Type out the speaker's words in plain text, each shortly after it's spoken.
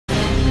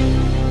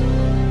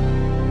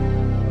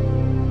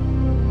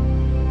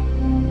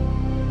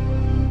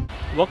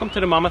Welcome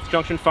to the Monmouth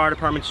Junction Fire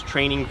Department's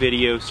training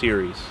video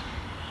series.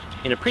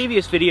 In a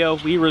previous video,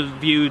 we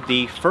reviewed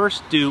the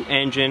first due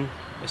engine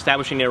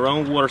establishing their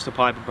own water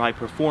supply by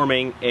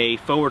performing a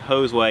forward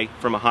hoseway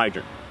from a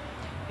hydrant.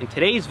 In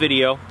today's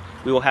video,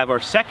 we will have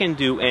our second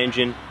due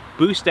engine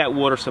boost that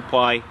water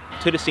supply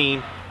to the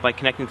scene by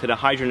connecting to the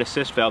hydrant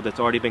assist valve that's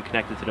already been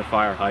connected to the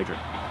fire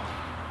hydrant.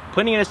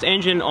 Putting this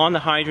engine on the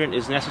hydrant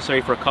is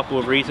necessary for a couple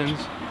of reasons.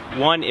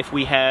 One, if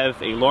we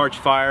have a large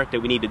fire that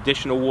we need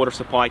additional water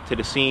supply to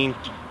the scene,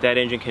 that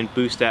engine can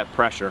boost that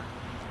pressure.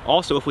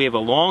 Also, if we have a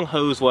long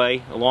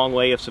hoseway, a long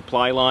lay of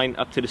supply line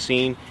up to the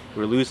scene,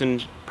 we're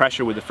losing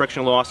pressure with the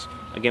friction loss.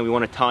 Again, we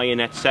want to tie in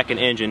that second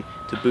engine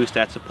to boost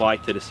that supply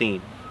to the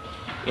scene.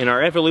 In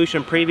our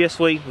evolution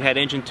previously, we had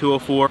engine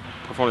 204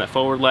 perform that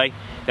forward lay.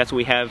 That's what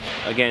we have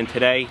again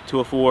today.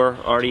 204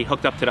 already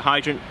hooked up to the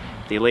hydrant.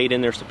 They laid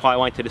in their supply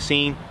line to the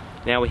scene.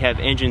 Now we have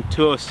engine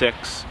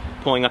 206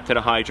 pulling up to the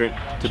hydrant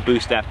to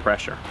boost that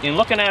pressure. In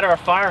looking at our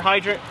fire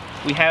hydrant,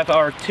 we have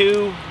our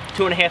two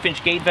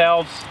 2.5-inch gate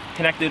valves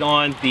connected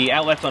on the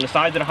outlets on the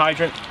sides of the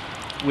hydrant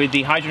with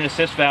the hydrant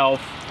assist valve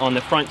on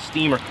the front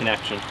steamer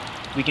connection.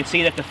 We can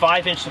see that the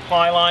 5-inch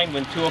supply line,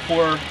 when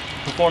 204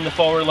 performed the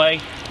forward lay,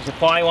 the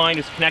supply line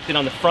is connected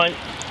on the front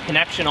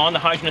connection on the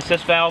hydrant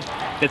assist valve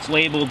that's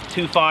labeled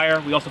to fire.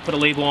 We also put a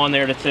label on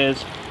there that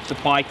says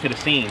supply to the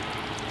scene.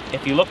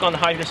 If you look on the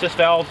hydrant assist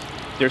valve,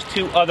 there's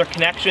two other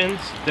connections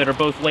that are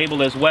both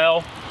labeled as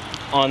well.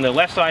 On the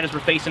left side, as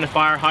we're facing the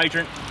fire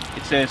hydrant,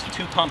 it says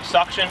 2-pump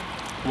suction.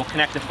 We'll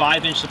connect the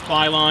 5-inch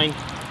supply line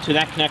to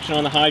that connection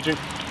on the hydrant,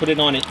 put it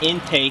on an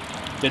intake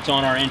that's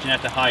on our engine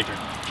at the hydrant.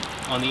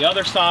 On the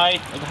other side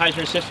of the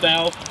hydrant assist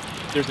valve,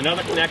 there's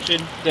another connection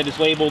that is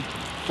labeled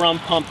from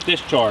pump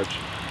discharge.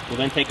 We'll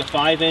then take a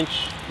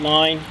 5-inch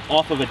line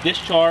off of a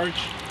discharge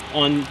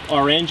on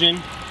our engine,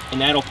 and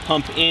that'll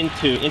pump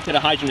into the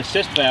hydrant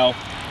assist valve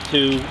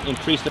to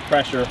increase the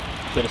pressure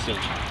to the scene.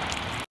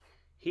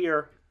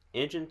 Here,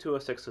 engine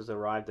 206 has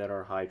arrived at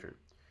our hydrant.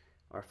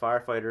 Our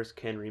firefighters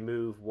can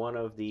remove one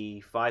of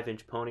the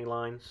 5-inch pony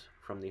lines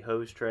from the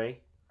hose tray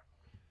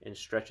and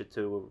stretch it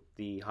to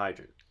the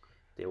hydrant.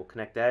 They will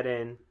connect that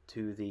in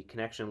to the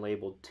connection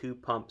labeled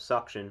 2-pump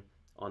suction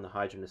on the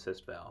hydrant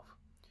assist valve.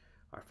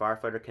 Our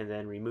firefighter can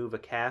then remove a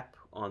cap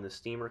on the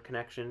steamer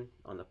connection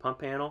on the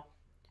pump panel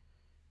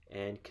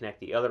and connect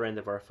the other end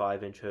of our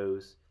 5-inch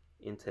hose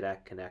into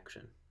that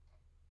connection.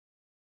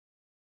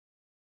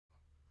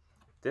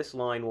 This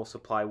line will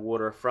supply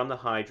water from the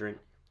hydrant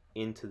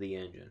into the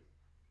engine.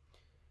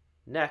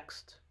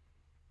 Next,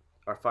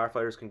 our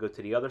firefighters can go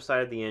to the other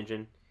side of the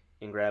engine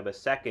and grab a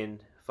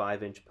second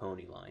 5-inch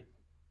pony line.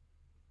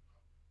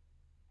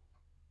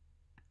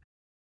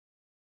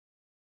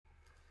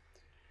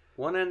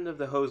 One end of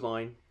the hose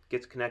line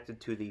gets connected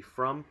to the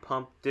from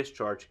pump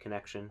discharge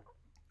connection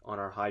on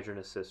our hydrant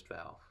assist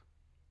valve.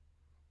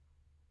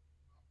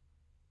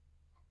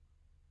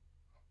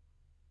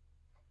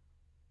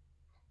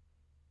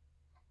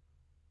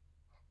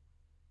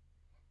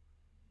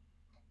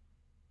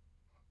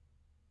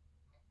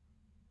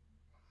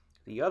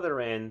 The other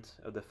end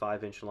of the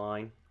 5-inch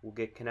line will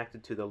get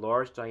connected to the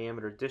large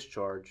diameter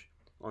discharge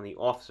on the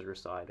officer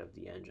side of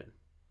the engine.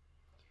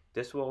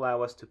 This will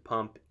allow us to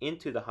pump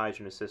into the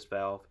hydrant assist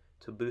valve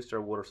to boost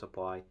our water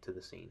supply to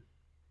the scene.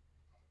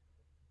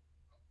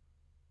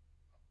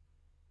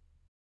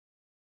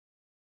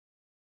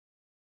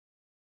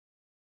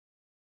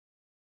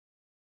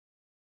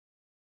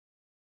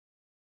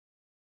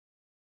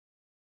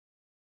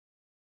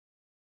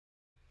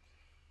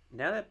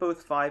 Now that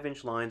both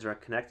 5-inch lines are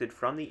connected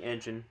from the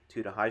engine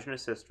to the hydrant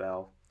assist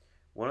valve,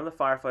 one of the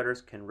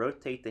firefighters can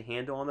rotate the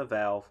handle on the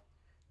valve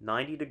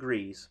 90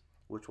 degrees,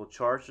 which will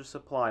charge the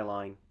supply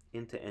line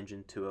into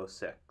engine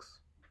 206.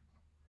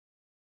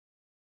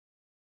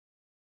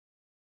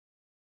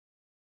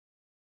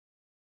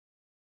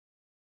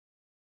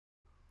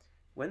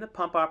 When the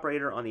pump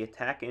operator on the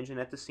attack engine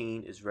at the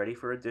scene is ready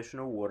for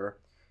additional water,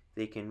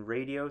 they can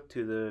radio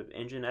to the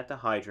engine at the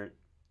hydrant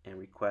and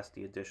request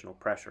the additional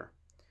pressure.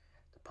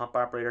 Pump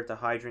operator at the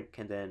hydrant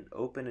can then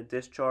open a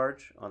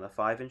discharge on the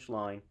 5-inch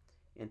line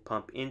and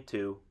pump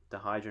into the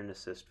hydrant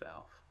assist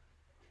valve.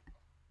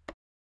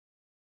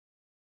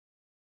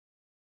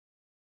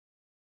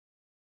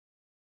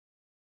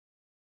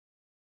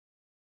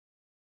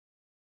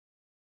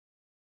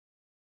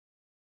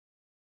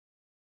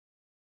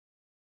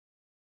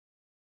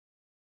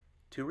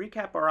 To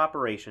recap our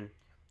operation,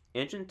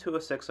 engine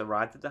 206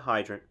 arrived at the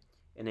hydrant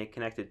and they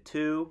connected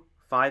two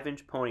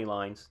 5-inch pony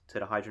lines to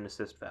the hydrant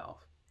assist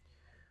valve.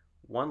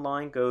 One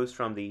line goes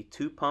from the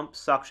 2-pump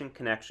suction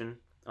connection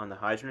on the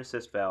hydrant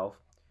assist valve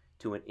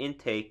to an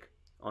intake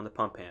on the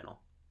pump panel.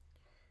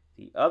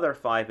 The other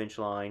 5-inch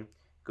line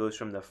goes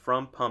from the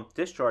from pump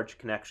discharge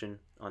connection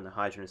on the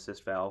hydrant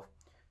assist valve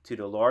to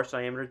the large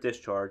diameter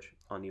discharge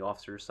on the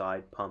officer's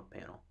side pump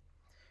panel.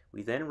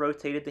 We then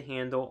rotated the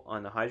handle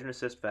on the hydrant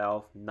assist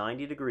valve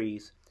 90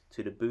 degrees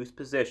to the boost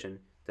position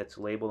that's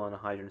labeled on the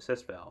hydrant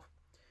assist valve,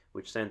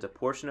 which sends a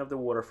portion of the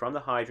water from the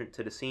hydrant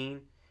to the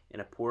scene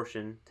and a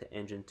portion to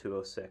engine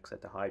 206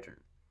 at the hydrant.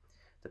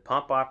 The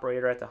pump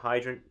operator at the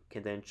hydrant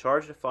can then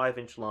charge the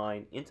 5-inch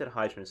line into the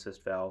hydrant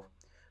assist valve,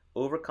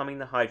 overcoming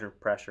the hydrant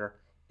pressure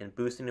and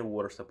boosting the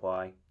water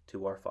supply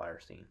to our fire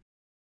scene.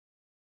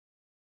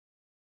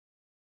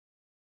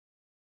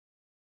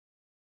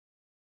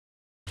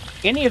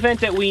 In the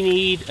event that we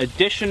need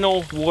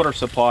additional water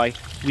supply,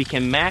 we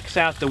can max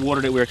out the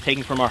water that we're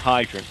taking from our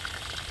hydrant.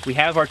 We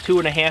have our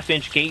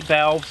 2.5-inch gate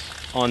valves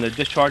on the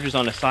discharges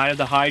on the side of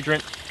the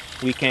hydrant.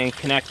 We can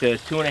connect a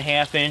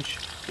 2.5-inch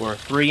or a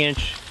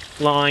 3-inch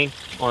line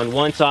on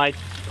one side,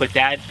 put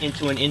that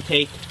into an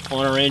intake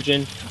on our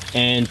engine,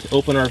 and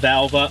open our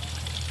valve up.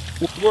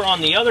 We're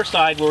on the other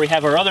side where we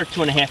have our other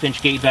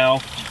 2.5-inch gate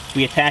valve.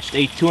 We attached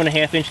a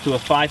 2.5-inch to a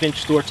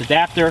 5-inch Storz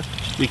adapter.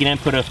 We can then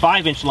put a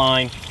 5-inch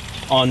line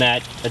on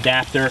that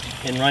adapter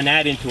and run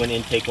that into an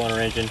intake on our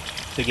engine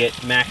to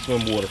get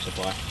maximum water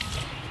supply.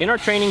 In our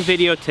training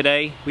video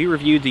today, we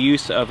reviewed the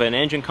use of an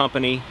engine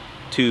company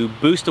to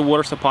boost the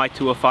water supply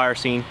to a fire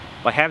scene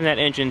by having that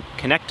engine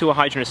connect to a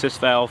hydrant assist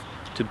valve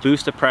to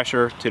boost the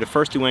pressure to the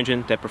first two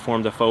engines that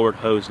performed the forward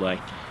hose lay.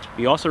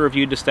 We also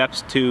reviewed the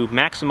steps to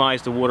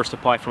maximize the water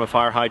supply from a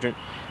fire hydrant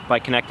by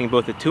connecting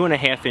both a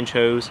 2.5-inch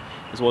hose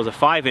as well as a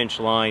 5-inch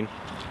line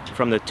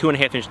from the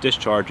 2.5-inch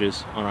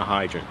discharges on a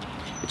hydrant.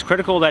 It's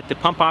critical that the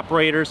pump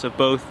operators of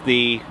both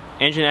the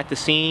engine at the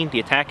scene, the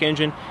attack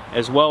engine,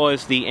 as well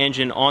as the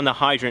engine on the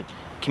hydrant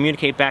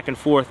communicate back and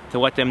forth to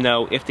let them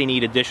know if they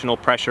need additional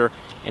pressure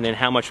and then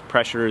how much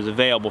pressure is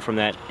available from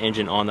that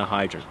engine on the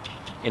hydrant.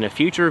 In a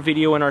future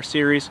video in our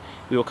series,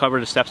 we will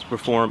cover the steps to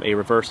perform a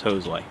reverse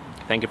hose lay.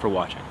 Thank you for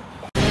watching.